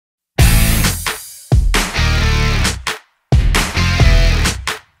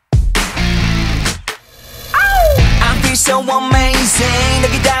so amazing. 너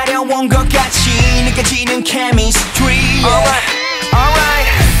기다려온 것 같이 느껴지는 chemistry.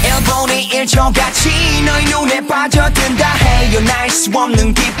 Alright. 일본의 일초같이 너의 눈에 빠져든다 해요. 날 수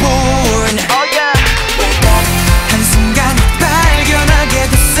없는 기분. 한순간 발견하게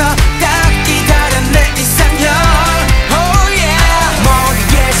됐어. 딱 기다린 내 이상형.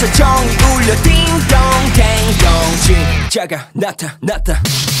 머리에서 정이 울려 띵동 댕동. 진짜가 나타났다.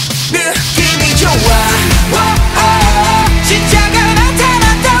 느낌이 좋아. 진짜가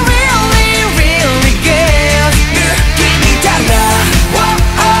나타났다. Really really good. 느낌이 달라.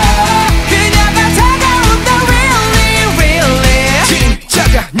 그녀가 다가온다. Really really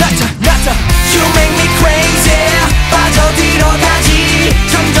진짜가 나타났다. You make me crazy. 빠져들어가지.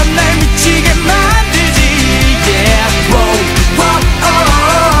 점점 날 미치게 만들지. Yeah.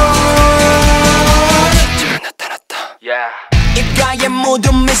 진짜가 나타났다. Yeah. 입가에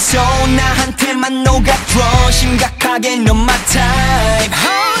묻은 미소 나한테만 녹아들어. 심각하게 넌 my type.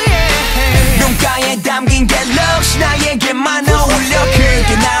 눈가에 담긴 게 looks 나에게만 어울려.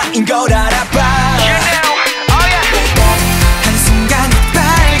 그게 나인 걸 알아봐. 한순간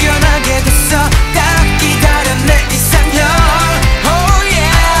발견하게 됐어. 딱 기다린 내 이상형.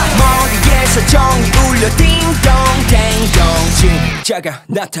 머리에서 정이 울려 띵동 댕동. 진짜가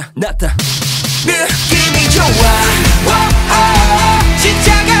나타났다. 느낌이 좋아.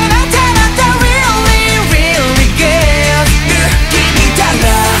 진짜가 나타났다. Really really good. 느낌이 달라.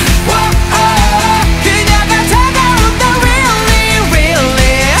 그녀가 다가온다. Really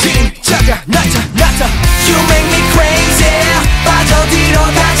really 진짜가 나타났다. You make me crazy.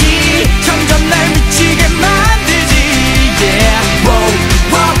 빠져들어가지. 점점 날 미치게 만들지. Yeah.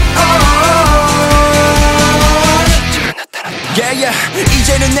 Yeah.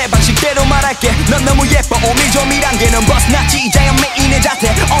 이제는 내 방식대로 말할게. 넌 너무 예뻐. 오밀조밀한 게 넌 벗어났지. 자연미인의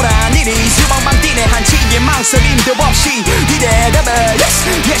자태 오란 일이 수방방 뛰네. 한치의 망설임도 없이 네 대답을 Yes,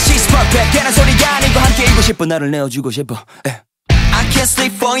 yes she's perfect. 괜한 소리가 아니고 함께이고 싶어. 나를 내어주고 싶어. I can't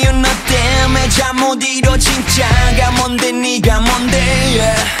sleep for you. 너 때문에 잠 못 이뤄. 진짜가 뭔데 네가 뭔데.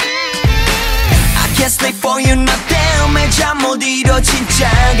 Yeah. I can't sleep for you. 너 때문에 잠 못 이뤄.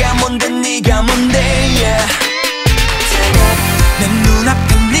 진짜가 뭔데 네가 뭔데. Yeah. 내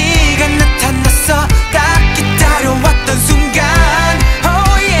눈앞에 네가 나타났어. 딱 기다려왔던 순간.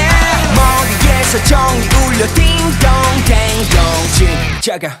 Oh yeah. 머리에서 정이 울려 띵동 댕동.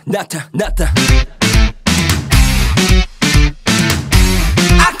 진짜가 나타났다.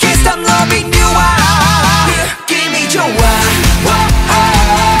 I can't stop loving you. 느낌이 좋아.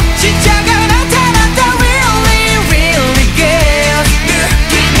 진짜가 나타났다. Really really good.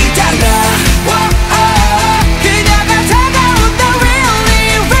 느낌이 달라.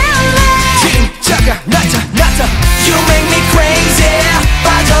 나타났다. You make me crazy.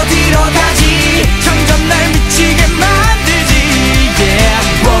 빠져들어가지. 점점 날 미치게 만들지. Yeah.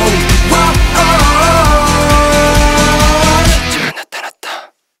 나타났다.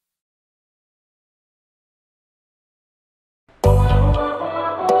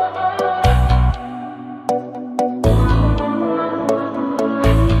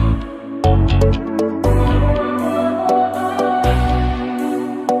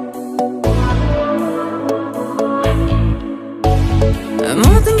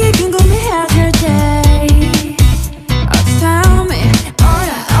 모든 게 궁금해하실 때 Tell me oh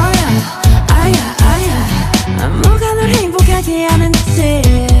yeah 뭐가 널 행복하게 하는지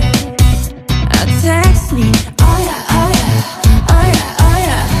Text me oh yeah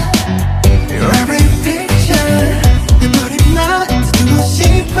Your every picture 내 머리만 듣고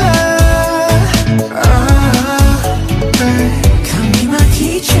싶어. Call me my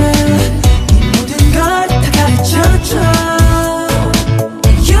teacher 네 모든 걸 다 가르쳐줘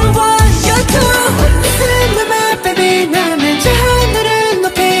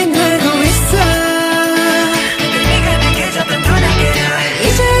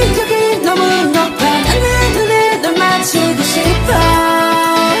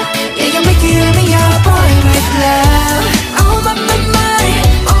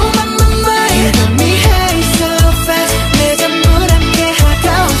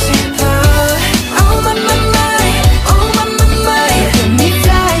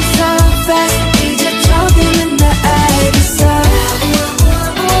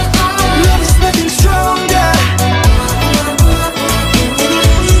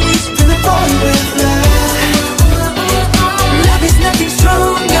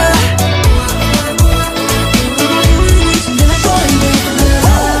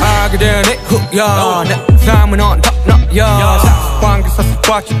내 삶은 on top 너야 관계사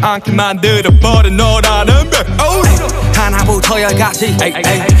꽉지 않게 만들어버린 너라는 배 하나부터 열까지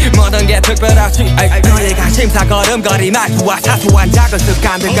모든 게 특별하지 너의 관심사 걸음걸이 말투와 사소한 작은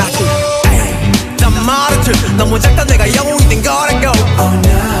습관들 같이 난 말했지 너무 작다 내가 영웅이 된 거라고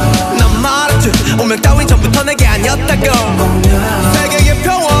난 말했지 운명 따윈 전부터 내게 아니었다고 세계의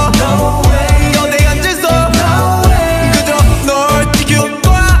평화 거대한 질서 그저 널 지킬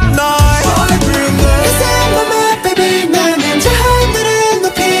거야 날 이상한 맘에 baby 나는 저 하늘을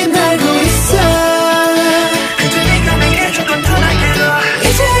높이 날고 있어 그저 네가 내게 준 건 더 날개로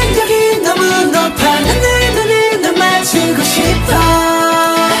이젠 여기 너무 높아 난 내 눈을 널 맞추고 싶어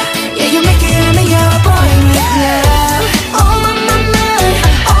Yeah you make it on me you're a boy with love Oh my my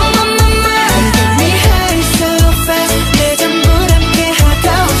oh my my You get me high so fast 내 전부 함께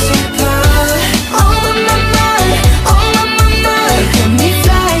하고 싶어 Oh my my oh my my You get me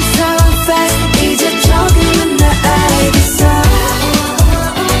fly so fast 이제 조금은 나 알겠어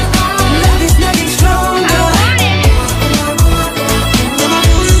Love is nothing stronger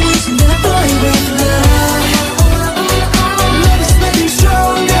Than a boy with love Love is nothing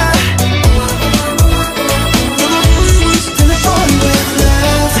stronger Than a boy with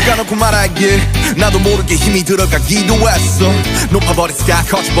love 숨겨놓고 말하길 나도 모르게 힘이 들어가기도 했어 높아버린 스카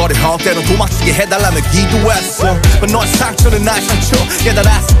커져버린 헛 때론 도망치게 해달라며 기도했어 너의 상처는 나의 상처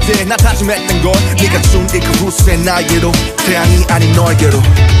깨달았을 때 나 다짐했던 건 네가 준 이 그 후세 나에게로 태양이 아닌 너에게로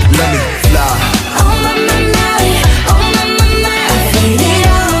Let me fly Oh my my oh my my I feel it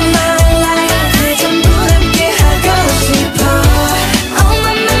all my life 내 전부 함께 하고 싶어 Oh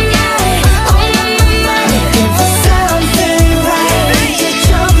my my oh my my Looking for something right 이제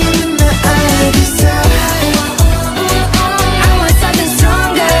조금은 나 알겠어 I want something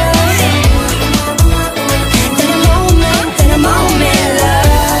stronger Than a moment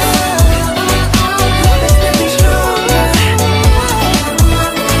love Love is nothing stronger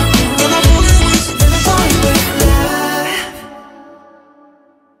Than a boy with love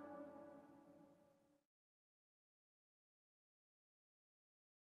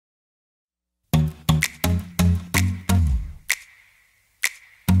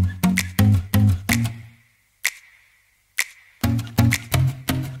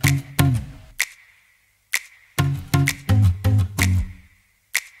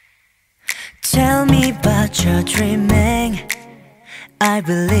Tell me about your dreaming I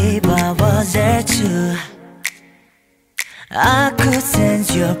believe I was there too I could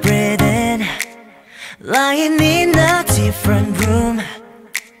sense your breathing Lying in a different room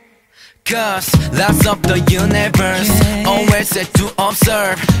Cause lots of the universe always set to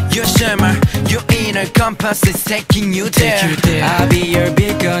observe. You shimmer, your inner compass is taking you there. I'll be your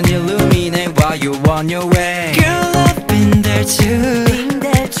beacon, illuminate while you're on your way. Girl, I've been there too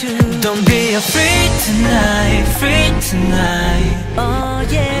Don't be afraid tonight, Oh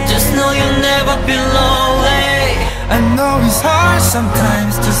yeah Just know you'll never be lonely I know it's hard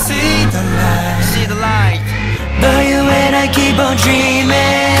sometimes to see the light See the light. But you and I keep on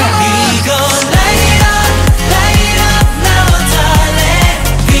dreaming We gon' light it up now, darling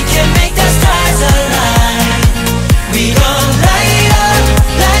We can make the stars align We gon' light it up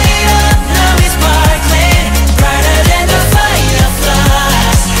now it's sparkling Brighter than the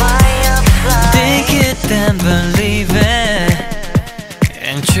fireflies Think it then believe it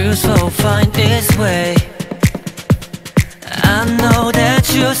And choose to find this way I know that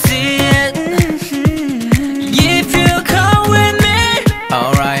you see it If you come with me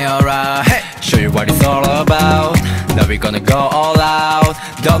Alright, hey. Show you what it's all about. Now we're gonna go all out.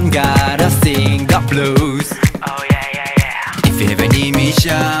 Don't gotta sing the blues. Oh yeah If you ever need me,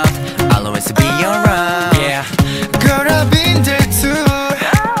 shout. I'll always be around. Yeah. Girl, I've been there too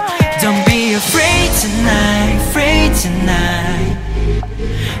Don't be afraid tonight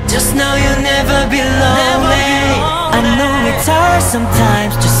Just know you'll never be lonely I know it's hard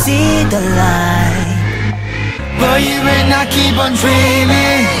sometimes to see the light But you and I keep on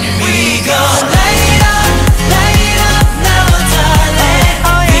dreaming We gon' light it up now, darling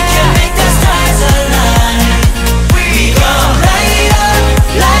We can make the stars align We gon' light it up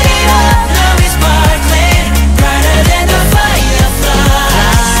now it's sparkling Brighter than the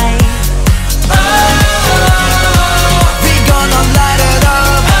fireflies Oh, We gonna light it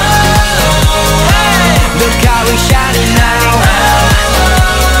up. Look how we shining now.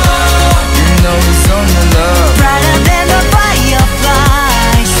 You know it's on the love. brighter than the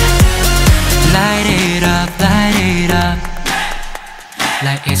fireflies Light it up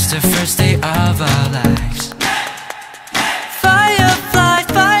Like it's the first day of our lives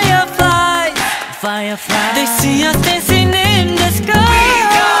Fireflies They see us dancing in the sky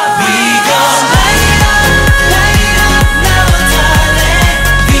We gon' light it up now, darling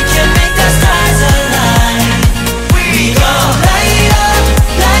We can make the stars align We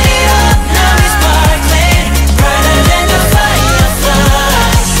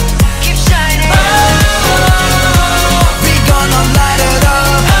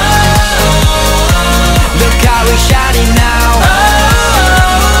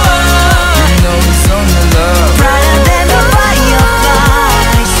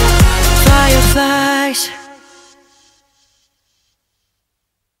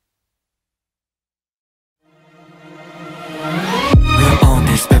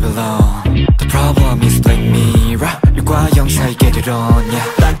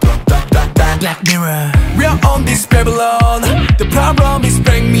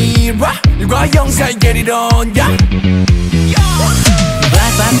mirror 일과 영상이 get it on ya.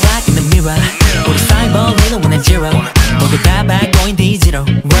 Black, black, black in the mirror. 우리 style 벌리는 원한 zero. 모두 다 bad going digital.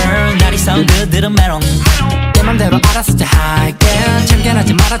 World 날이 so good 들은 메롱. 내 맘대로 알아서 잘 할게.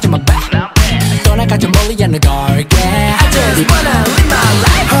 참견하지 말아줘 my back. 떠나가 좀 멀리 안 나갈게. I just wanna live my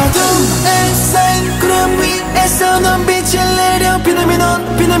life. 어둠에 쌓인 구름 위에서 넌 빛을 내려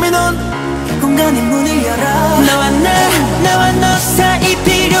피노미논 피노미논. 공간의 문을 열어. 너와 너 사이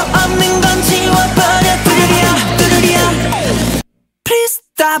필요 없는 건 지워버려. 뚜루리야 뚜루리야. Please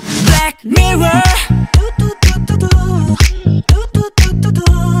stop black mirror.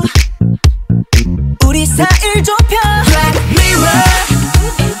 우리 사이를 좁혀. Black mirror.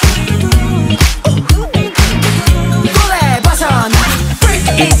 꼴에 벗어나 Freak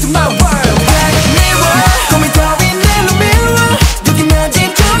into my world. Black mirror 고민 따윈 내 mirror. 여기만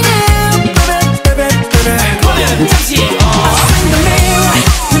집중해 baby baby. 보면 잠시 In the mirror.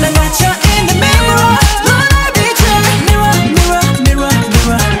 난 갇혀 in the mirror. 너를 비춰. Mirror mirror mirror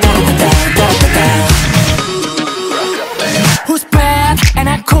mirror. Who's bad and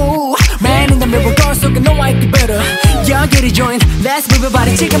I'm cool. Man in the mirror 거울 속에 너와 있기 better. 여기를 join Let's move your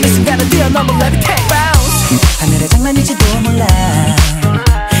body. 지금 이 순간을 뛰어넘어 levitate bounce. 하늘의 장난일지도 몰라.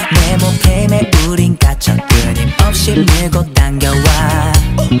 내 몸풀에 우린 갇혀 끊임없이 밀고 당겨와.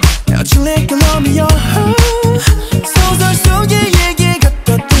 Childe colomia. 소설 속의 얘기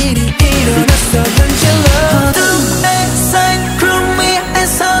같던 일이 일어났어 현실로. 어둠에 쌓인 구름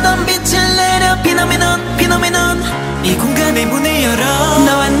위에서 넌 빛을 내려. 피노미논 피노미논. 이 공간의 문을 열어.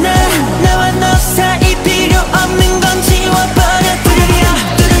 너와 너 사이 필요 없는 건 지워버려. 뚜루리야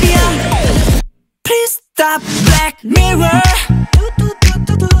뚜루리야. Please stop black mirror.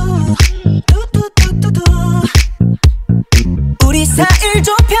 우리 사이를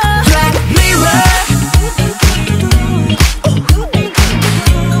좁혀. Black mirror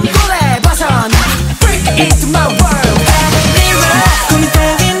꼴에 벗어나 Freak into my world. Black mirror. 고민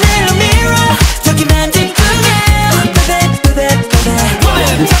따윈 내 mirror. 여기만 집중해. Baby baby baby.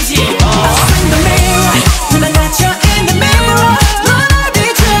 보면 잠시 In the mirror. 난 갇혀 in the mirror. 너를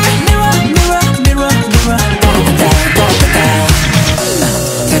비춰. Mirror mirror mirror mirror.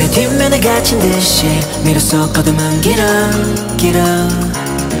 다리 뒷면에 갇힌 듯이 미로 속 어둠은 길어.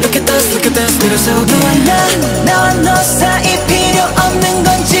 Look at this 미러 속에. 너와 너 사이 필요 없는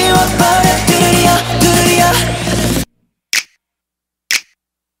건 지워버려. 뚜루리야 뚜루리야.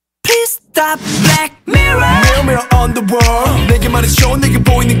 Please stop black mirror. Mirror mirror on the wall. 내게 말해줘 내게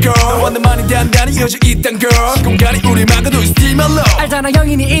보이는 girl. 너와 나만이 단단히 이어져 있단 girl. 공간이 우리 막아도 it's still my love. 알잖아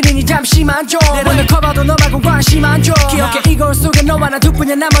영인이 1인이 잠시만 줘. undercover도 너 말고 관심 안 줘. 기억해 이 거울 속에 너와 나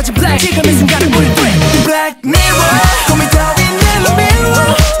둘뿐이야 나머지 black. 지금 이 순간은 우리 free. Black mirror 고민 따윈 내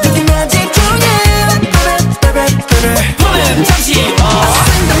mirror. 여기만 집중해 baby baby. 보면 잠시 In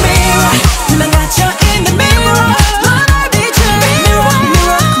the mirror. 난 갇혀 in the mirror. 너를 비춰. Mirror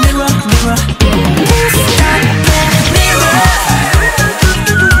mirror mirror mirror. Please stop black mirror.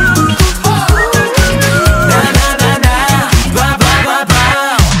 나나나나 봐봐봐봐.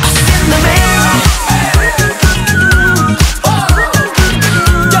 In the mirror.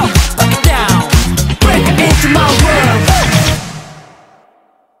 Yo, fuck it down. Break it into my world.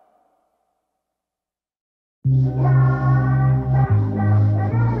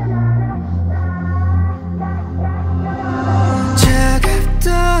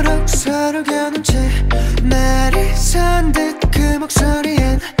 차갑도록 서로 겨눈 채 날이 선 듯 그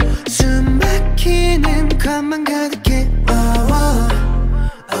목소리엔 숨 막히는 것만 가득해.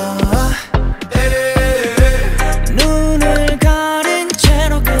 눈을 가린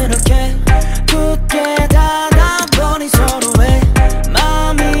채로 그렇게 굳게 닫아버린 서로의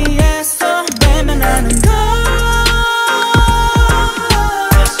마음 위에서 외면하는 것.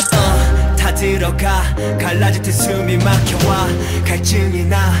 다 들어가 갈라질 때 숨이 막혀와. 갈증이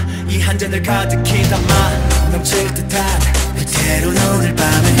나 이 한 잔을 가득히 담아 넘칠 듯한 그대로 오늘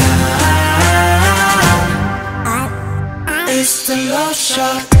밤을 It's the love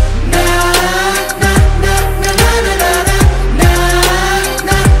shot.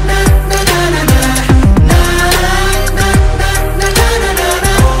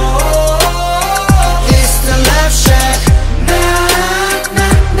 It's the love shot.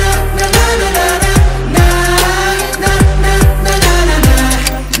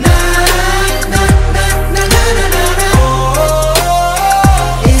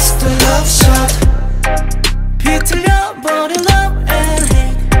 It's the love shot. 비틀려버린 love and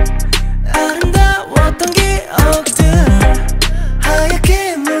hate.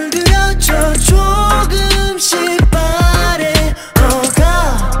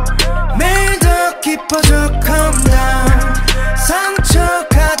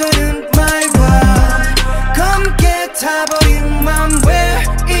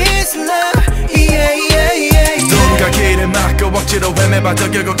 스스로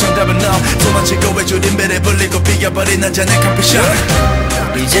헤매봐도 결국 정답은 너 도망치고 외줄인 배를 불리고 비겨버린 한 잔의 커피숍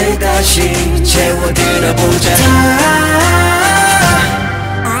이제 다시 채워들어보자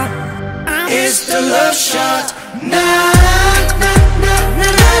It's the love shot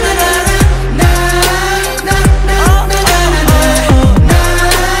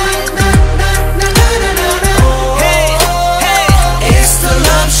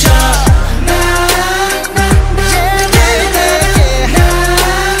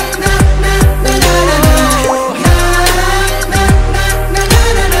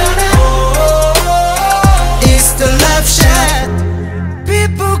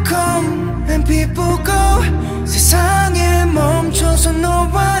세상에 멈춰서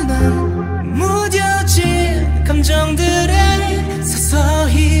너와 나 무뎌진 감정들에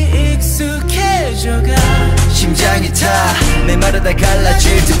서서히 익숙해져가 심장이 타 메마르다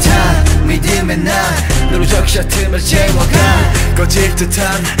갈라질 듯한 믿음의 난 너로 적셔 틈을 채워가 꺼질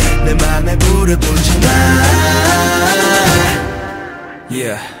듯한 내 맘에 불을 붙여놔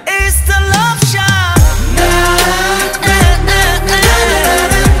Yeah It's the love shot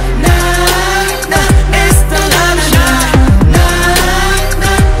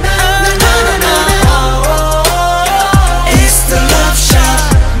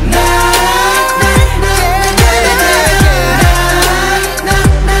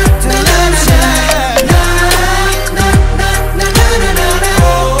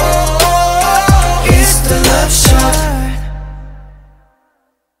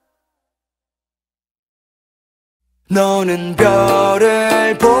너는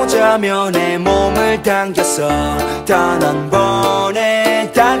별을 보자며 내 몸을 당겼어 단 한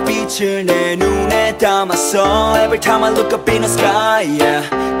번의 달빛을 내 눈에 담았어 Every time I look up in the sky yeah.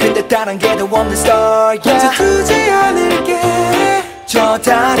 근데 다른 게 더 없는 star yeah. 혼자 두지 않을게 저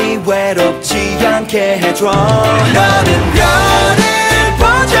달이 외롭지 않게 해줘 너는 별을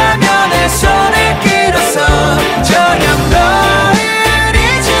보자며 내 손을 끌었어 저녁 너를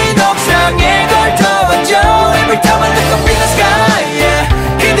잊은 옥상에 걸터왔죠 Every time I look up in the sky, yeah.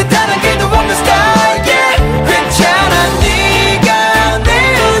 근데 다른 길도 없는 style, yeah. 괜찮아, 네가 내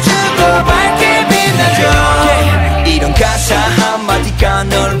우주도 밝게 빛나줘. Yeah. 이런 가사 한마디가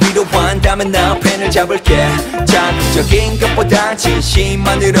널 위로한다면 나 펜을 잡을게. 자극적인 것보다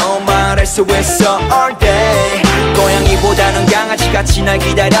진심만으로 말할 수 있어 all day. 고양이보다는 강아지같이 날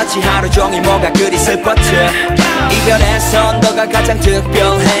기다렸지 하루 종일 뭐가 그리 슬펐지. 이별에선 너가 가장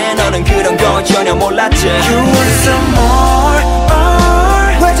특별해 너는 그런 거 전혀 몰랐지 You want some more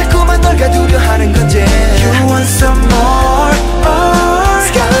or 왜 자꾸만 널 가두려 하는 건지 You want some more or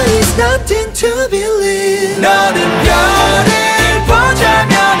Sky is nothing to believe 너는 별을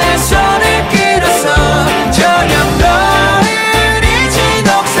보자며 내 손을 끌었어 저녁 너를 잊은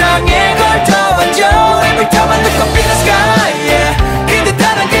옥상에 걸터왔죠 Every time I look up in the sky yeah. 근데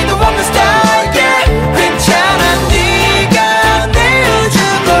다른 길도 없는 style yeah. 괜찮아 네가 내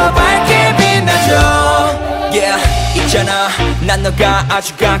우주도 밝게 빛나줘 Yeah 있잖아 난 너가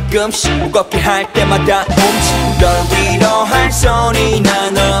아주 가끔씩 무겁게 할 때마다 널 위로할 손이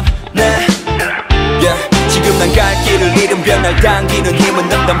난 없네 yeah. 지금 난 갈 길을 잃은 별 날 당기는 힘은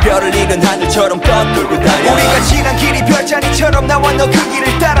없던 별을 잃은 하늘처럼 뻗돌고 다녀 우리가 지난 길이 별자리처럼 나와 너 그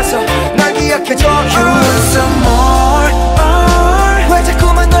길을 따라서 날 기억해줘 You want some more or 왜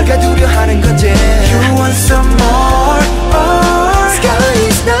자꾸만 널 가두려 하는 건지 You want some more or Sky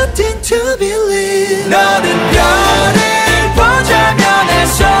is nothing to believe 너는 별을 보자며 내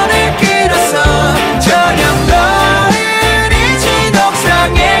손을 끌었어 저녁 너를 잊은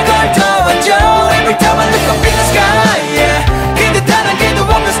옥상에 걸터왔죠 Every time I look up in the sky yeah. 근데 다른 길도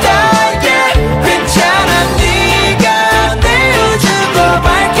없는 style yeah. 괜찮아 네가 내 우주도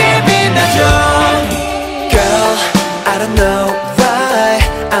밝게 빛나줘 Girl I don't know why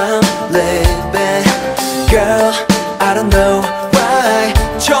I'm living Girl I don't know why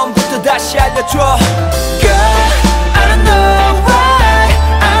처음부터 다시 알려줘 Girl I don't know why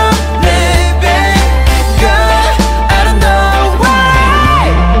I'm living Girl I don't know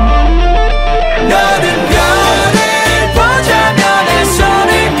why 너는 별을 보자며 내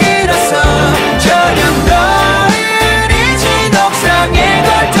손을 끌었어 저녁 너를 잊은 옥상에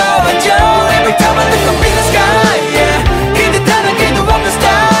걸터왔죠 Every time I look up in the sky yeah. 근데 다른 길도 없는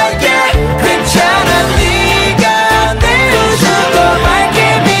style yeah. 괜찮아 네가 내 우주도 밝게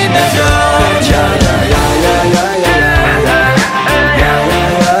빛나줘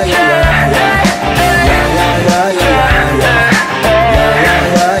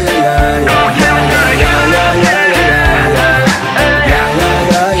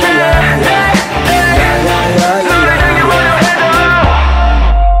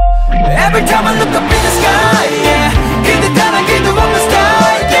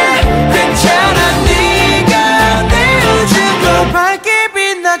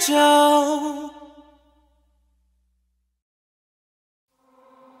들려줘.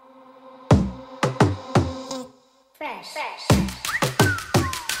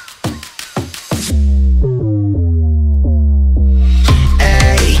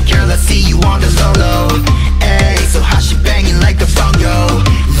 Hey, girl, I see you on the low. Hey, so how she banging like a bongo?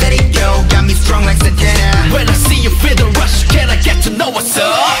 Let it go, got me strong like Santana. When I see you feel the rush, can I get to know what's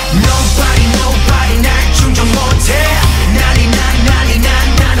up? Nobody 날 충족 못해. 난리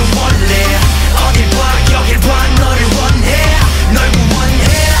나는 원래 어딜 봐 여길 봐 너를 원해. 널 원해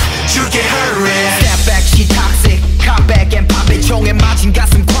줄게 hurry. Step back, she toxic. Come back and pop it. 총에 맞은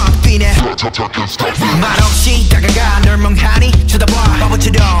가슴 꽉 뛰네. 말없이 다가가 널 멍하니 쳐다봐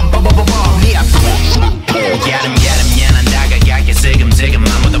바보처럼 네 앞으로 야름 다가가게 슬금슬금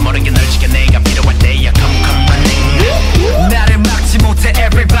아무도 모르게 널 지켜 내가 필요할 때야 come running. 나를 막지 못해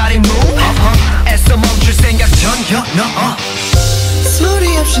everybody move. 애써 멈출 생각 전혀 no.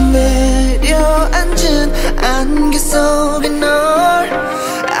 소리 없이 내려앉은 안개 속에 널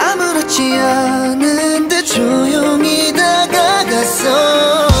아무렇지 않은데 조용히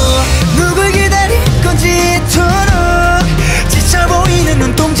다가갔어. 누굴 기다릴 건지 이토록 지쳐 보이는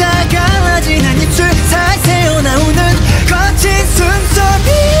눈동자 갈라진 한 입술 살 새어 나오는 거친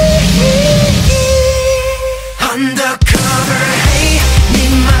숨소리. Undercover, hey, 네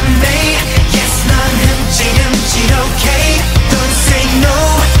맘에 yes 난 흠질 okay. Don't say no,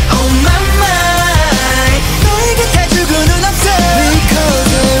 oh my mind. 너의 곁에 주고는 없어.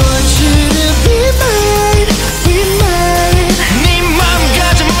 Because I want you to be mine, be mine. 네 맘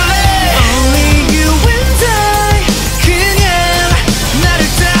가져볼래. Only you and I. 그냥 나를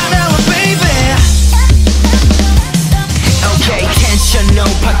따라와 baby. Okay, tension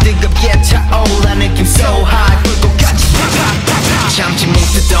높아 뜨겁게 차올라 느낌 so high. 불꽃같이 팍팍팍팍 참지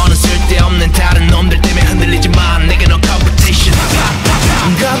못했던 쓸데없는 다른 놈들 때문에 흔들리지만 내게 no competition.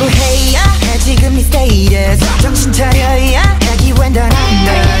 거부해야 해 지금 이 status. 정신 차려야 해 기회는 널.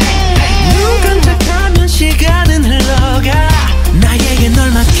 눈 깜짝하면 시간은 흘러가. 나에게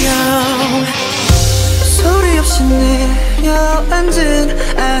널 맡겨. 소리 없이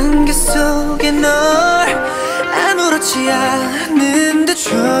내려앉은 안개 속에 널 아무렇지 않은데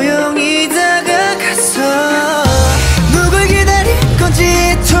조용히 다가갔어. 누굴 기다릴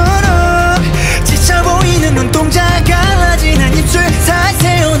건지 이토록 지쳐 보이는 눈동자 갈라진 한 입술 살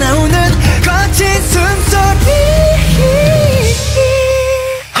새어 나오는 거친 숨소리.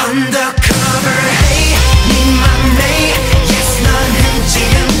 Undercover, hey, 네 맘에 yes 난 흠질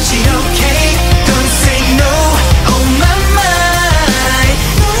okay. Don't say no, oh my mind.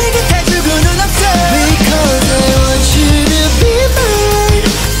 너의 곁에 주고는 없어. Because I want you to be mine,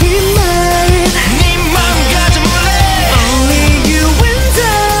 be mine. 네 맘 가져볼래. Only you and I.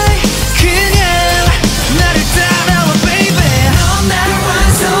 그냥 나를 따라와 baby. 넌 나를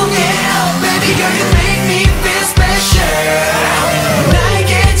완성해. Baby girl you make me feel special.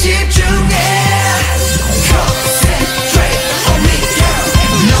 나에게 집중해. Concentrate on me girl.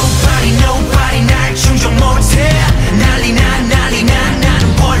 Nobody 날 충족 못해. 난리 나는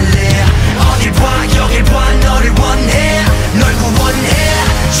원래 어딜 봐 여길 봐 너를 원해. 널 구원해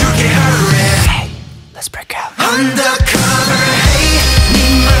줄게 hurry. Hey, let's break out. Undercover, hey, 네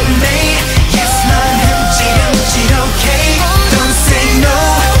맘에 yes 난 흠질 okay. Don't say no,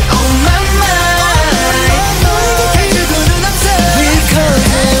 oh my mind. 너의 곁에 주고는 없어. Because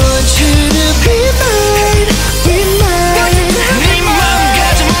I want you to be mine, be mine. 네 맘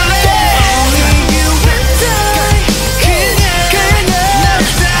가져볼래. Only you and I. 그냥 나를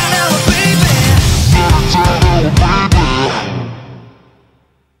따라와 baby.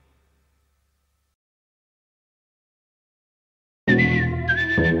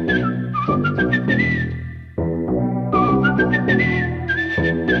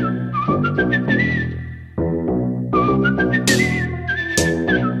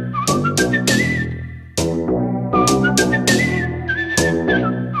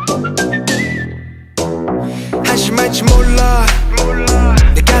 한심할지 몰라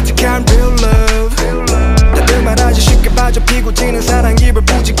내 가득한 real love. 다들 말하지 쉽게 빠져 피고 튀는 사랑 입을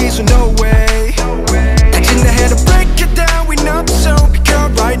부지기수 no way. 다친 내 해도 break it down we know so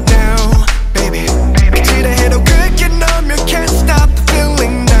become right now baby. 끝이라 해도 그게 너면 can't stop the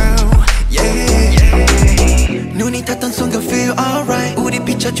feeling now yeah. 눈이 탔던 순간 feel alright. 우리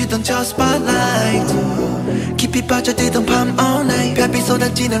비춰주던 저 spotlight. 깊이 빠져들던 밤 all night. 별빛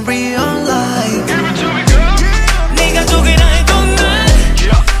쏟아지는 real life. 네가 조개라 해도 난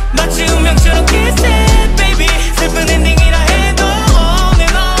마치 운명처럼 kiss it baby. 슬픈 엔딩이라 해도 on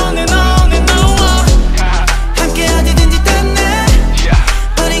and on and on and on. 함께 어디든지 닿네.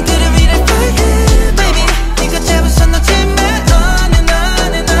 우린 그를 위해 fly baby. 네가 잡아서 놓지 마 on and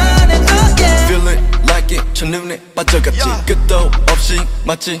on and on. 눈에 빠져갔지 끝도 없이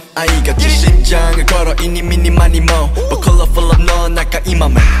마치 아이같이 심장을 걸어 이니 미니 많이 모 But colorful of 넌 아까 이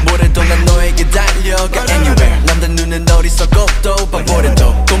맘에 뭐래도 난 너에게 달려가 anywhere 남들 눈은 어리석어도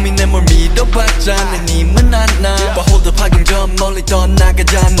바보래도 고민해 뭘 믿어봤자 내 님은 안나 But hold up 하긴 전 멀리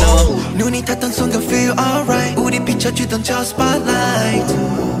떠나가잖아 눈이 탔던 순간 feel alright 우리 비춰주던 저 spotlight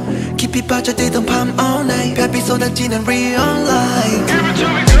깊이 빠져들던 밤 all night 별빛 쏟아지는 real life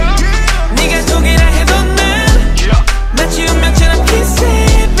네가 속이라 해도 난 마치 운명처럼 kiss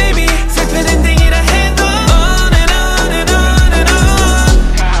it baby 슬픈 엔딩이라 해도 on and on and on and on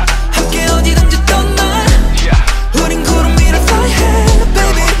함께 어디든지 떠나 우린 구름 위를 fly high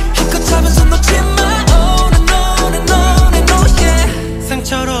baby 힘껏 잡은 손 놓지 마 on and on and on and on yeah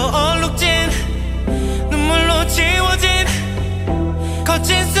상처로 얼룩진 눈물로 지워진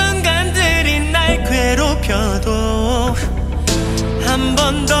거친 순간들이 날 괴롭혀도 한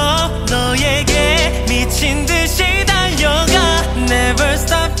번 더 너에게 미친 듯이 달려가 Never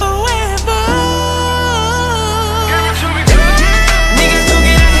stop forever 네가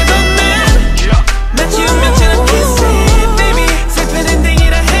속이라 해도 난 마치 운명처럼 kiss it baby 슬픈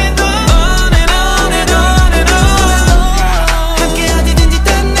엔딩이라 해도 on and on and on and on 함께 어디든지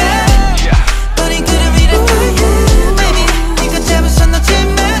떠나 우린 구름 위를 fly high baby 네가 잡은 손 놓지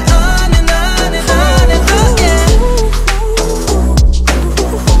마 on and on and on and on yeah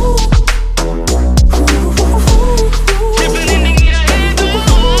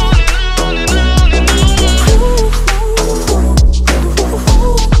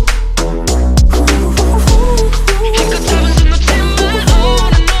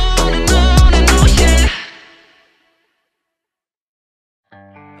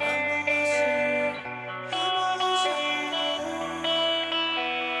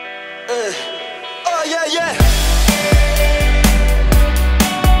Oh yeah yeah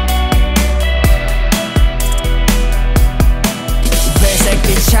회색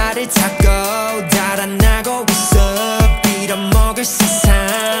빛차를 타고 달아나고 있어 빌어먹을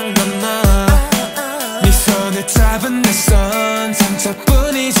세상 넘어 네 손을 잡은 내 손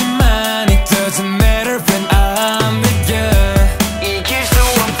상처뿐이지만 It doesn't matter when I'm with you 이길 수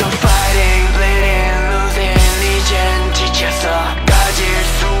없던 fighting, bleeding, losing 이젠 지쳤어 가질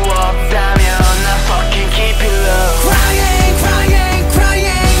수 없다면 I fucking keep it low Crying, crying,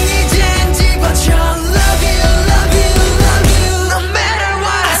 crying 이젠 집어쳐 Love you, love you, love you No matter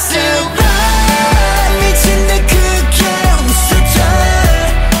what I still run 미친 듯 크게 웃어줘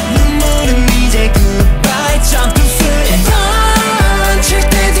눈물은 이제 goodbye Jump to sweet Run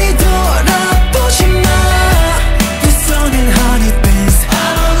절대 뒤돌아보지 마 두 손엔 honey bees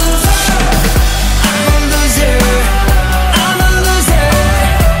I'm a loser I'm a loser I'm a loser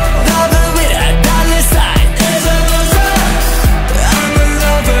Lover with a dollar sign is a loser I'm a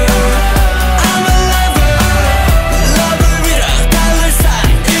lover I'm a lover Lover with a dollar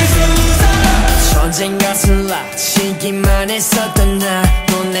sign is a loser 전쟁 같은 락 치기만 했었던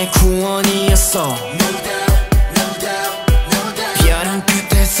나넌 내 구원이었어 No doubt, no doubt, no doubt 벼랑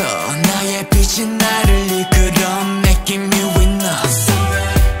끝에서 나의 빛이 나를 이끌어 Making me win us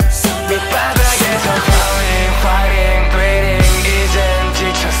밑바닥에서 falling, fighting, bleeding 이젠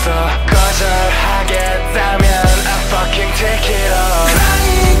지쳤어 거절하겠다면 I fucking take it all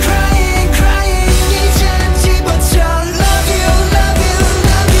Crying, crying, crying 이젠 집어쳐 Love you, love you,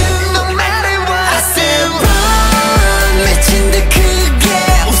 love you No matter what I still run 미친 듯 크게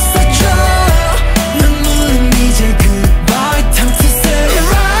웃어줘 눈물은 이제 goodbye Time to say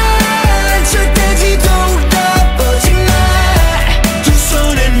run 절대 뒤돌아보지 마 두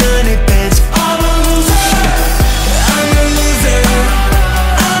손에 나를 뺀지 I'm a loser I'm a loser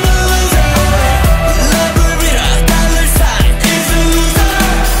I'm a loser Lover with a dollar sign is a loser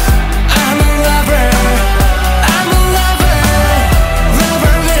I'm a lover I'm a lover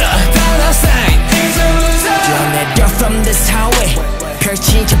Lover with a dollar sign is a loser 뛰어내려 from this highway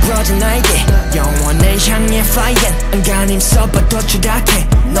펼치게 부러진 나에게 영원을 향해 flying 안간힘 써봐도 추락해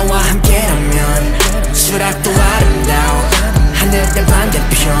너와 함께라면 수락도 아름다워 하늘의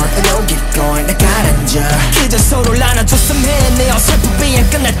반대편으로 keep going 나 가라앉아 그저 서로를 안아줬으면 해 내 어설픈 비행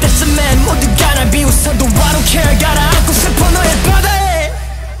끝날 때쯤엔 모두가 날 비웃어도 I don't care 가라앉고 싶어 너의 바다에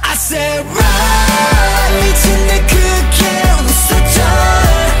I said run 미친 듯 크게 웃어줘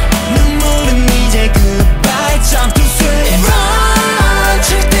눈물은 이제 goodbye Jump to sweet run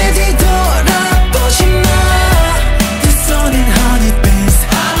절대 뒤돌아보지 마두 손엔 honey bees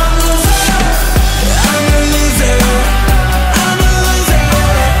I'm a loser I'm a loser I'm a loser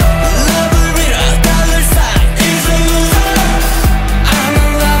Lover with a dollar sign is a loser I'm a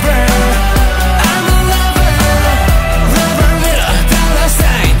lover I'm a lover Lover with a dollar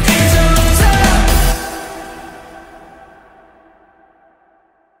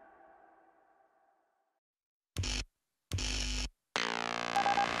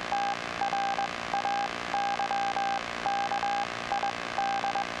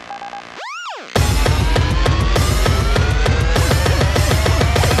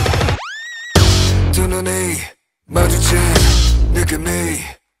우연히 마주친 느낌이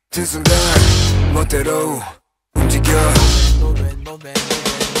든 순간 멋대로 움직여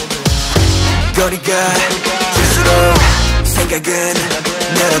거리가 질수록 생각은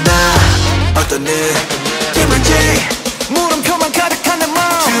늘어나 어떤 느낌인지 물음표만 가득한 내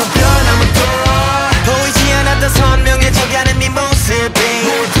맘 주변 아무도 보이지 않았던 선명해져가는 네 모습이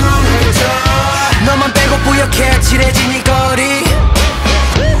모두 흐려져 너만 빼고 뿌옇게 칠해진 이 거리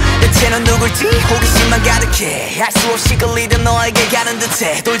대체는 누굴지 호기심만 가득해 할 수 없이 끌리던 너에게 가는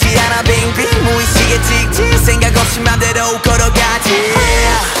듯해 돌지 않아 빙빙 무의식에 찍지 생각 없이 맘대로 걸어가지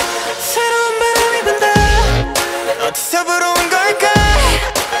새로운 바람이 분다 어디서 불어온 걸까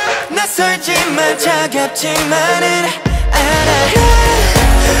낯설지만 차갑지만은 않아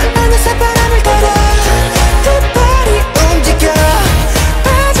어느새 바람을 따라 두 발이 움직여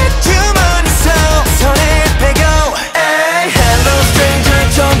빠져주머니 속 손에 빼고 Hey hello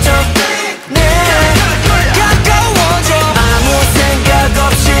stranger 점점 내 가까워져 아무 생각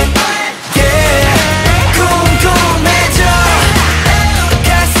없이 yeah 궁금해져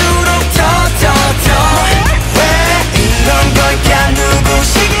갈수록 더 왜 이런 걸까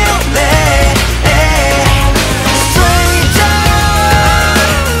누구시길래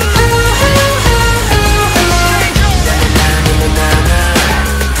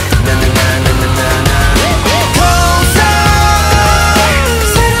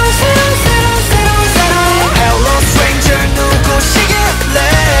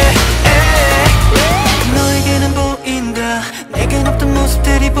너에게는 보인다 내겐 없던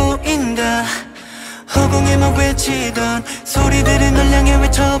모습들이 보인다 허공에만 외치던 소리들을 널 향해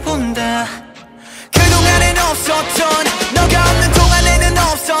외쳐본다 그동안엔 없었던 너가 없는 동안에는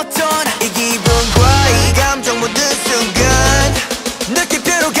없었던 이 기분과 이 감정 모든 순간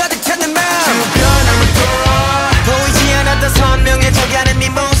느낌표로 가득 찬 내 맘 주변 아무도 보이지 않았던 선명해져가는 네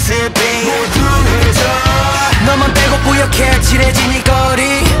모습이 모두 흐려져 너만 빼고 뿌옇게 칠해진 이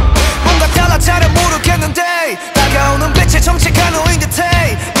거리 뭔가 달라 잘 모르겠는데 다가오는 빛에 정체가 너인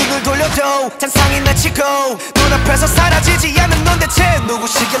듯해 눈을 돌려도 잔상이 맺히고 눈앞에서 사라지지 않는 넌 대체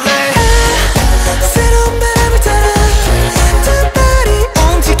누구시길래 새로운 바람을 따라 두 발이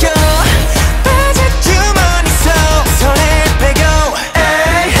움직여 빠져주머니 속 손에 빼고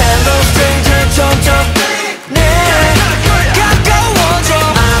Hey hello stranger 점점 내 가까워져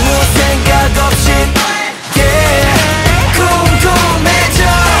아무 생각 없이 yeah 궁금해져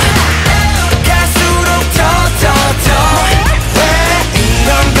갈수록 더 왜 이런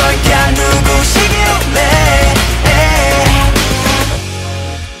걸까 누구시길래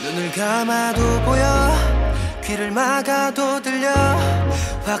눈을 감아도 보여 귀를 막아도 들려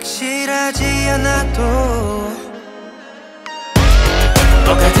확실하지 않아도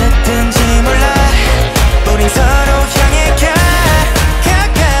뭐가 됐든지 몰라 우린 서로 향해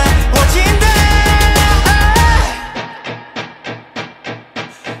가까워진다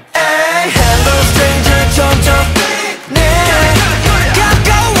Hey hello stranger 점점 내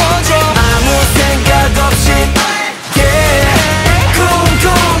가까워져 아무 생각 없이 yeah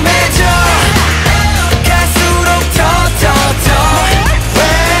궁금해져 갈수록 더 왜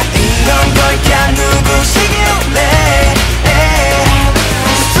이런 걸까 누구시길래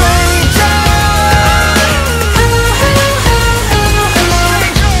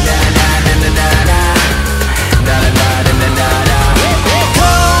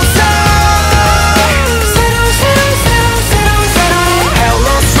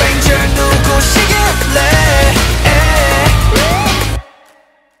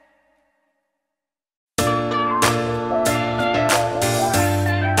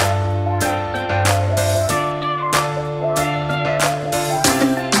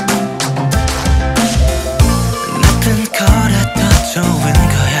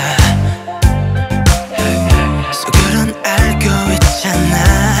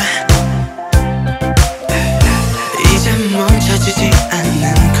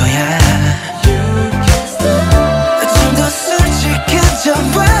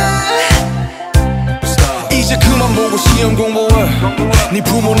네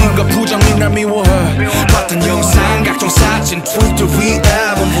부모님과 부장님 날 미워해 봤던 영상 각종 사진 트위터 위에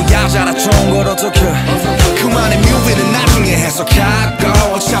본부야 자라던 걸 어떡해 그만의 뮤비는 나중에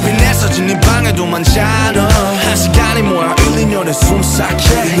해석하고 어차피 내 사진 네 방에도 많잖아 한 시간이 뭐야 1-2년에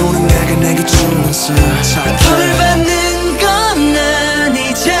숨삭해 너는 내게 주면서 벌 받는 건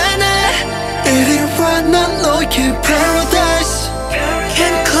아니잖아 이리 와 난 너의 paradise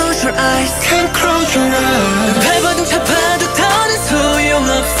Can't close your eyes Can't close your eyes 발버둥 잡아도 더는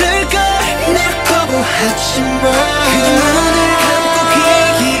소용없을걸 날 거부하지마 그냥 눈을 감고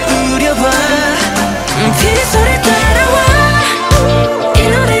귀 기울여봐 TV 소리 따라와 이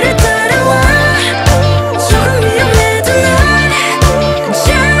노래를 따라와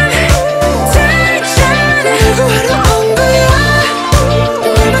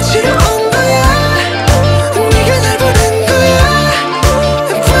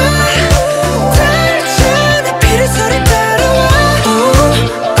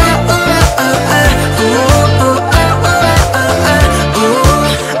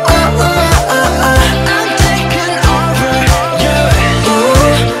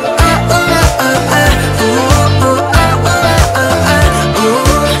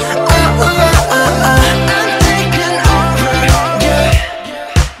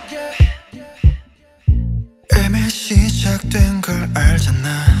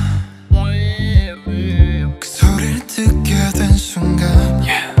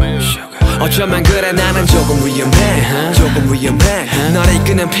비경뱅 너를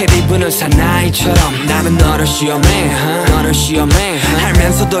이끄는 피리 부는 사나이처럼 나는 너를 시험해 너를 시험해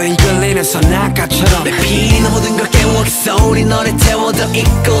알면서도 이끌리는 선악가처럼 내 피는 모든 걸 깨워 그 소리 너를 태워도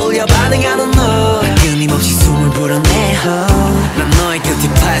이끌려 반응하는 너 끊임없이 숨을 불어내 난 너의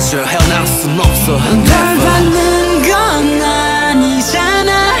guilty pleasure 헤어나올 순 없어 널 받는 건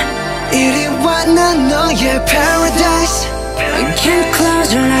아니잖아 이리 와 난 너의 paradise Can't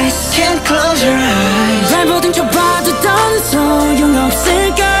close your eyes Can't close your eyes 발버둥 쳐봐도 더는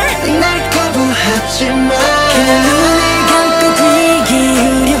소용없을걸 날 거부하지 마 그냥 눈을 감고 귀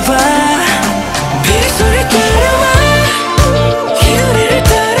기울여봐 빗소리 따라와 이 노래를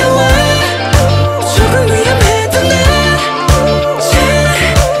따라와 조금 위험해도 난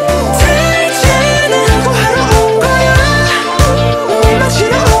잘 있잖아 라고 하러 온 거야 널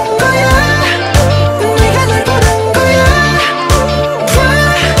맞으러 온 거야 내가 널 보는 거야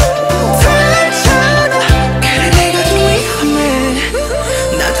불살잖아 그래 내가 좀 위험해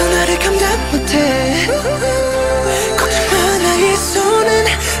나도 나를 감당 못해 걱정 마 나의 손은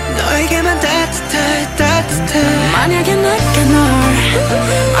너에게만 따뜻해 따뜻해 만약에 내가 널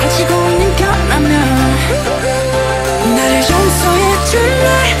망치고 있는 거라면 나를 용서해줄래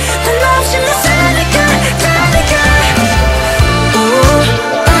난 너 없이 못 사니까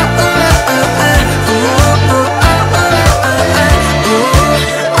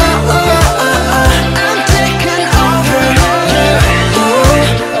I'm taking over I'm taking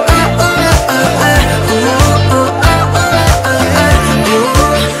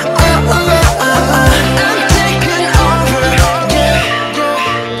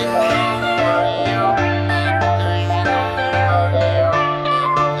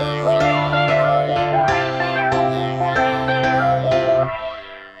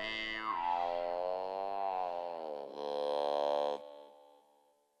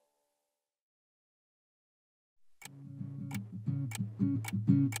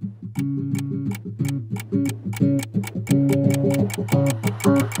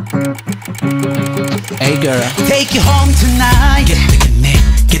Hey girl Take you home tonight Get the gimme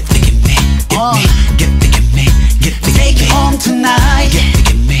Get the gimme Get the gimme Get the gimme Take you home tonight Get the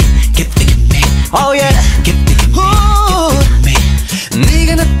gimme Get the gimme Oh yeah Get the gimme Get the gimme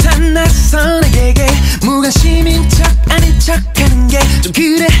네가 나타나서 내게 무관심인 척 아닌 척하는 게 좀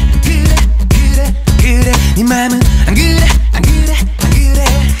그래 네 맘은 안 그래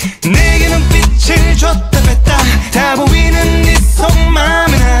내게 눈빛을 줬다 뺐다 다 보이는 네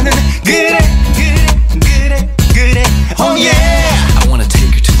속마음은 나는 그래 Oh yeah I wanna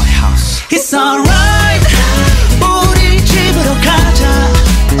take you to my house It's alright 우리 집으로 가자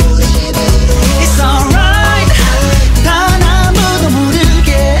It's alright 단 아무도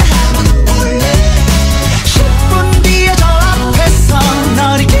모르게 10분 뒤에 저 앞에서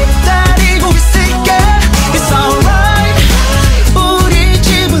너를 기다리고 있을게 It's alright 우리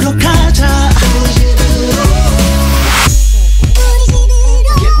집으로 가자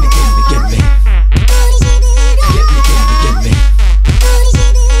Get me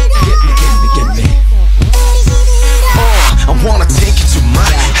Get me I wanna take you to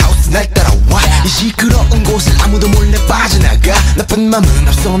my house 날 따라와 이 시끄러운 곳을 아무도 몰래 빠져나가 나쁜 맘은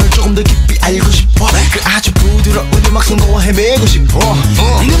앞서 널 조금 더 깊이 알고 싶어 그 아주 부드러운 음악성 너와 헤매고 싶어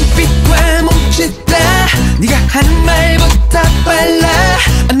네 눈빛과 몸짓다 네가 하는 말보다 빨라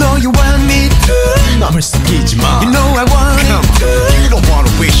I know you want me to 맘을 숨기지 마 You know I want it to You don't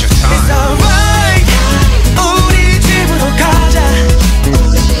wanna waste your time It's alright 우리 집으로 가자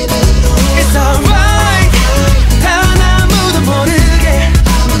It's alright 단 아무도 모르게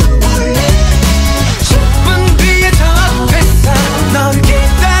 10분 뒤에 저 앞에서 너를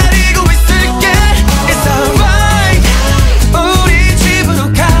기다리고 있을게 It's alright 우리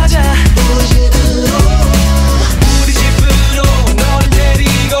집으로 가자 우리 집으로 너를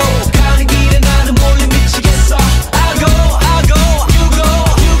데리고 가는 길에 나는 몰래 미치겠어 I go you go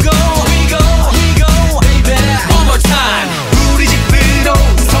we go baby One more time 우리 집으로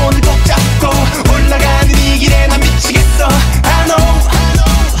손을 꼭 잡고 올라가는 이 길에 난 미치겠어 I know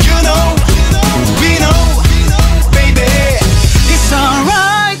you know we know baby It's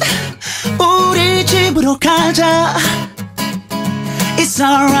alright 우리 집으로 가자 It's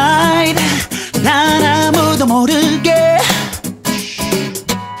alright 난 아무도 모르게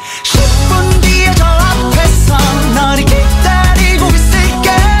 10분 뒤에 저 앞에서 너를 기다리고 있을게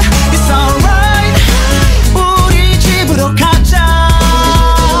It's alright 우리 집으로 가자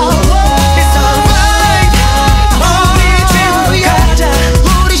It's alright 우리 집으로 가자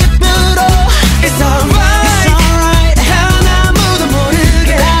우리 집으로 It's alright 단 아무도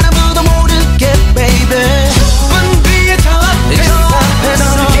모르게 baby 10분 뒤에 저 앞에서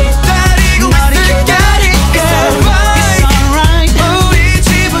너를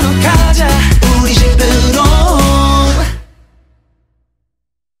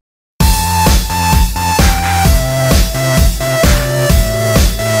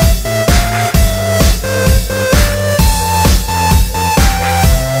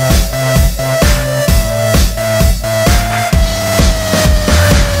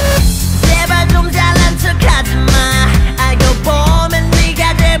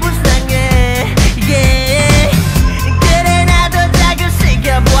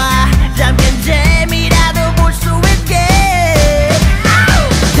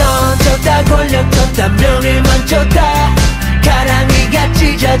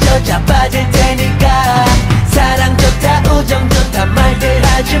살려줘 자빠질 테니까 사랑 좋다 우정 좋다 말들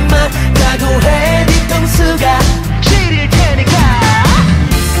하지마 각오해 뒤통수가 지릴 테니까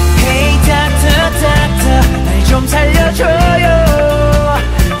Hey 닥터 날 좀 살려줘요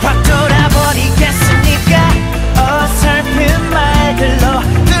확 돌아버리겠으니까 어설픈 말들로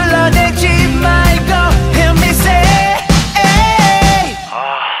둘러대지 말고 Hear me say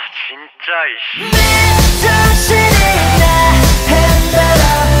진짜 이씨 내 정신이 나 흔들어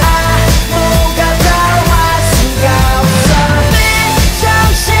아무가 나와 수가 없어 내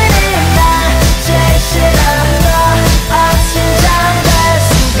정신이 나 제일 싫어 너 없인 잠들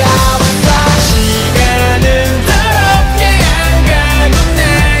수가 없어 시간은 더럽게 안 가고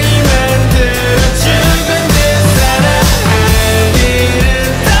나이만 들어 죽은 듯 살아 할 일은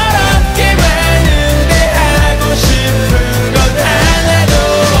더럽게 많은데 하고 싶은 건 하나도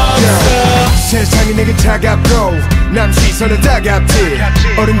없어 세상이 내게 차갑고 남 시선은 따갑지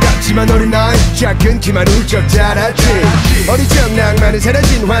어른 같지만 어린아이 작은 키만 훌쩍 자랐지 어리적 낭만은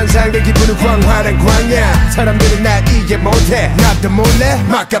사라진 환상의 기분은 광활한 광야 사람들은 날 이해 못해 나도 몰래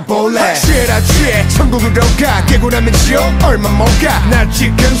막아볼래 취해라 취해 천국으로 가 깨고 나면 지옥 얼마 못 가 난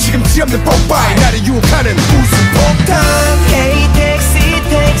지금 시금치 없는 뽀빠이 나를 유혹하는 웃음 폭탄 Hey 택시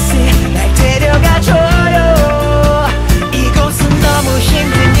날 데려가줘요 이곳은 너무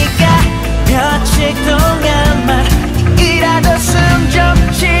힘드니까 며칠 동안만 이라도 숨 좀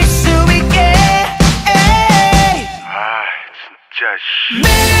쉴 수 있게 진짜 씨 내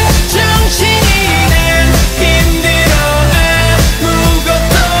정신이 난 힘들어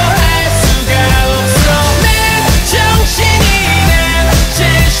아무것도 할 수가 없어 내 정신이 난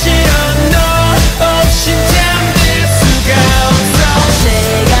제일 싫어 너 없인 잠들 수가 없어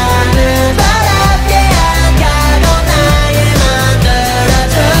시간은 더럽게 안 가고 나를 만들어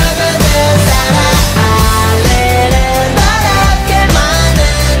죽은 살아 할 일은 더럽게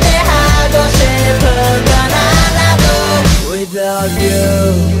많은데 하고 싶은 건 하나도 Without you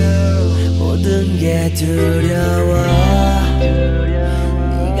모든 게 두려워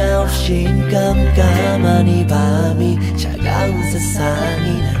네가 없인 깜깜한 이 밤이 차가운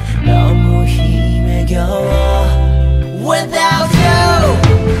세상이 난 너무 힘에 겨워 Without you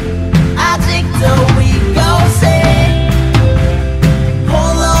아직도 이곳에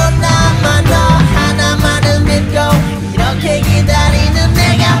홀로 남아 너 하나만을 믿고 이렇게 기다리는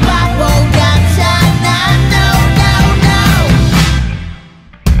내가 바보 같잖아 No no no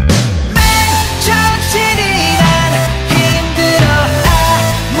내 정신이 난 힘들어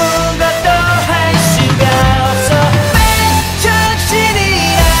아무것도 할 수가 없어 내 정신이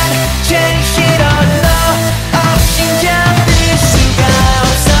난 제일 싫어 너 없인 잠들 수가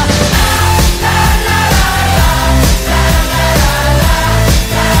없어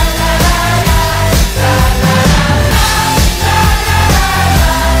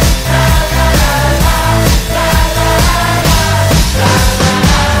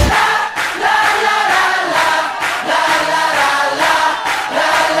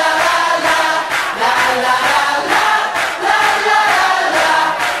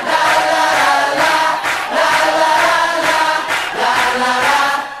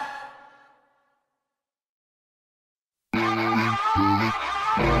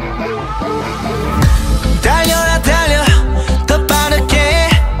달려라 달려 더 빠르게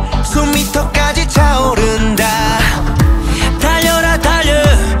숨이 턱까지 차오른다 달려라 달려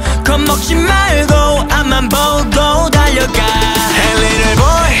겁먹지 말고 앞만 보고 달려가 Hey little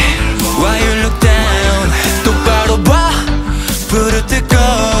boy why you look down 똑바로 봐 불을 뜯고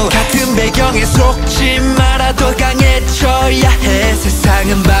같은 배경에 속지 마라 더 강해져야 해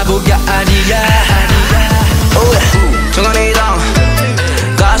세상은 바보가 아니야 중간이동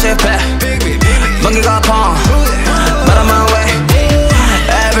가시패 먼기가 펑 But on my way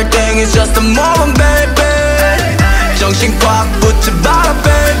Everything is just a moment baby 정신 꽉 붙지 마라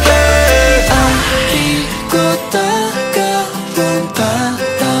baby 아리고 따가운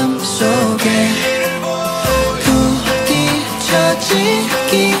바람 속에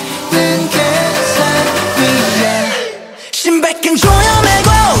부딪혀지기는 계산 위에 심백한 조여매고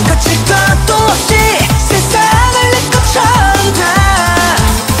거칠 것도 없이 세상을 내 것처럼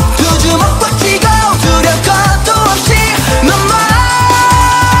다두 주먹 뻗치고 두려울 것도 없이 너만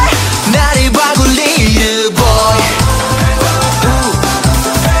나를 봐 little boy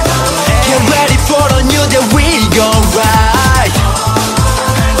Get ready for a new day we go right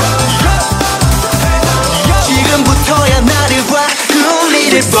지금부터야 나를 봐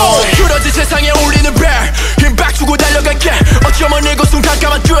little boy 그러지 세상에 울리는 벨 힘박 주고 달려갈게 어쩌면 이곳은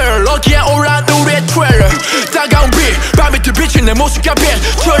깜깜한 줄 어기에 올라온 우리의 트레일러 따가운 빛 밤 밑을 비친 내 모습과 빛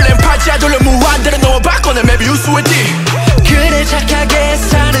설렘 파지야 돌려 무한대로 너와 바꿔내 maybe you sweet 그래 착하게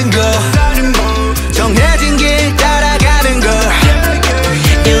살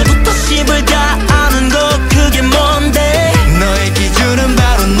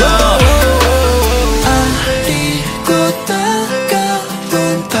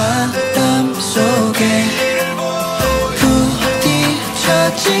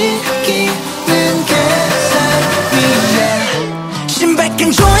지키는 게 삶이야.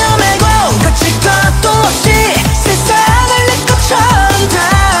 심백한 조여매고 거칠 것도 없이 세상을 내 것처럼 다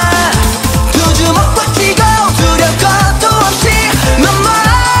두 주먹 뻗치고 두려울 것도 없이 넌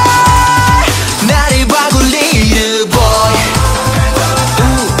나를 봐고 little boy.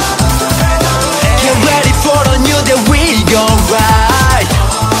 Get ready for the new day, we gon' ride.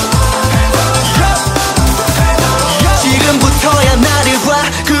 지금부터야 나를 봐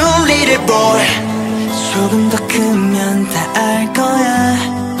그 little boy. 조금 더 크면 다 알 거야.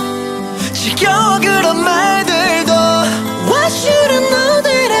 지겨워 그런 말들도 What should I know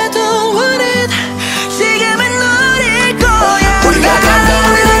that I don't want it. 지금은 너릴 거야. 우리가 간다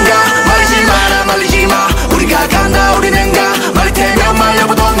우리는 가 말리지 마라 말리지 마. 우리가 간다 우리는 가 말릴 테면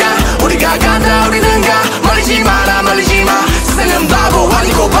말려보던가. 우리가 간다 우리는 가 말리지 마라 말리지 마. 세상은 바보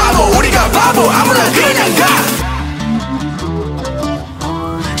아니고 바보 우리가 바보 아무나 그냥 가.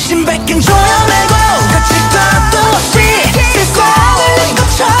 심백한 조여매고 거칠 것도 없이 세상을 내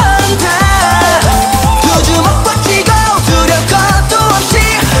것처럼 다 두 주먹 뻗치고 두려울 것도 없이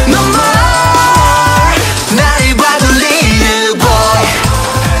넌 나를 봐도 little boy.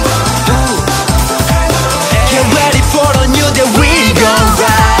 Get ready for the new day, we gon'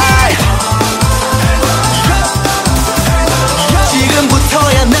 ride.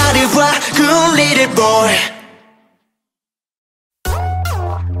 지금부터야 나를 봐 그 little boy.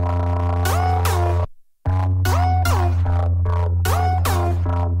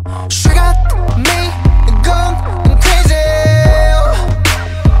 She got me going crazy.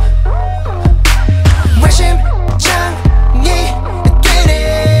 왜 심장이 뛰네.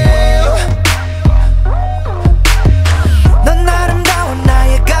 넌 아름다운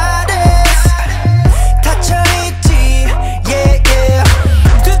나의 goddess. 닫혀있지 yeah yeah.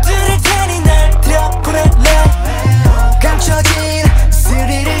 두드릴 테니 날 들여보낼래. 감춰진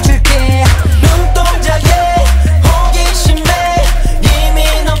스릴을 줄게. 눈동자에 호기심에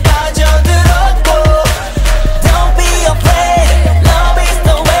이미 넌 빠져들었고. Don't be afraid, love is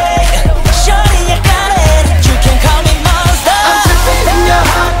the way. Shorty, I got it, you can call me monster. I'm tripping in your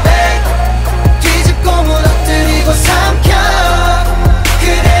heartbeat. 뒤집고 무너뜨리고 삼켜.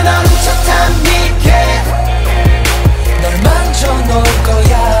 그래 넌 훔쳤단 니게. 널 만져놓을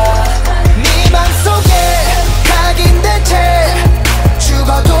거야. 네 맘속에 각인된 채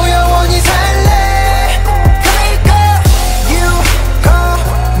죽어도 영원히 살래. 그러니까 you call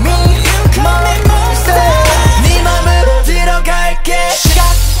me monster. 네 맘으로 들어갈게. She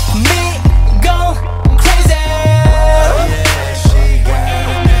got me going crazy.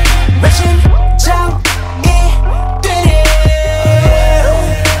 왜 심장이 뛰네.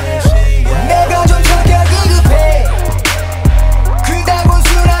 내가 좀 성격이 급해. 그다고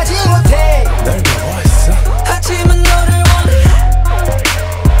순하지 못해. 널 미워했어? 하지만 너를 원해.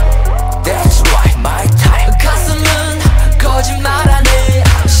 That's right, my type. 가슴은 거짓말하네.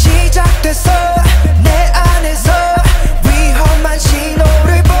 시작됐어 내 안에서 위험한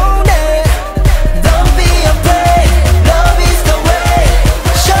신호를 보내. Don't be afraid, love is the way.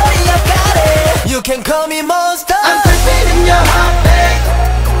 Shorty, I got it, you can call me monster. I'm creeping in your heartbeat.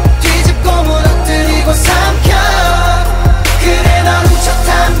 뒤집고 무너뜨리고 삼켜. 그래 넌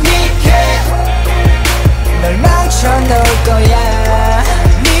훔쳤단 니게. 널 망쳐놓을 거야.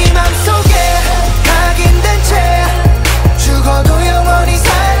 네 맘속에 각인된 채 죽어도 영원히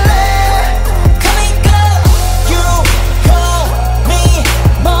살래. 그러니까 you call me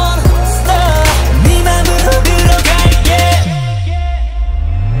monster. 네 맘으로 들어갈게.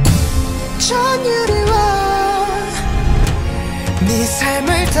 전율이 와. 네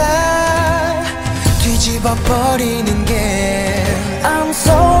삶을 다 뒤집어 버리는 게. I'm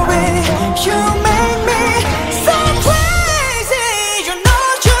sorry, you make me so crazy. You know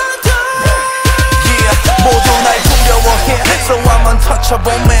you do. Yeah, 모두 날 두려워해. So I'm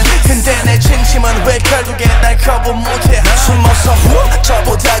untouchable man. 근데 내 진심은 왜 결국에 날 거부 못해. 숨어서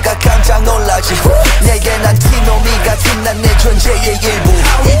저보다가 깜짝 놀라지. 내게 난 티노미 같은 난 내 존재의 일부.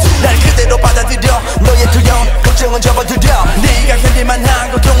 날 그대로 받아들여. 너의 두려움 걱정은 접어들여. 네가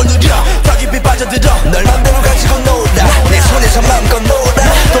견딜만한 고통을 누려. 더 깊이 빠져들어. 널 맘대로 가지고 놀아. 내 손에서 맘껏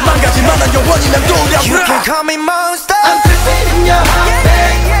놀아. 도망가지만 난 영원히 맴돌아. You can call me monster. I'm creeping in your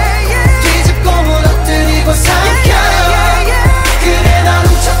heartbeat. 뒤집고 무너뜨리고 삼켜. 그래 넌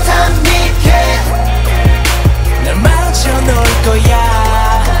훔쳤단 니게. 널 망쳐놓을 거야.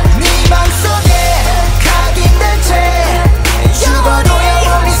 네 맘속에 각인된 채 죽어도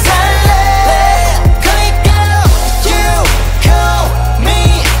영원히 살래. 그러니까 you call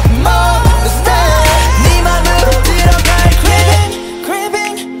me monster. 네 맘으로 들어갈게.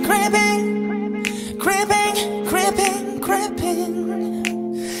 Creeping, creeping, creeping, creeping, creeping, creeping.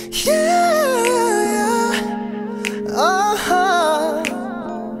 Yeah,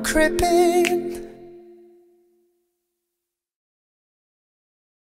 creeping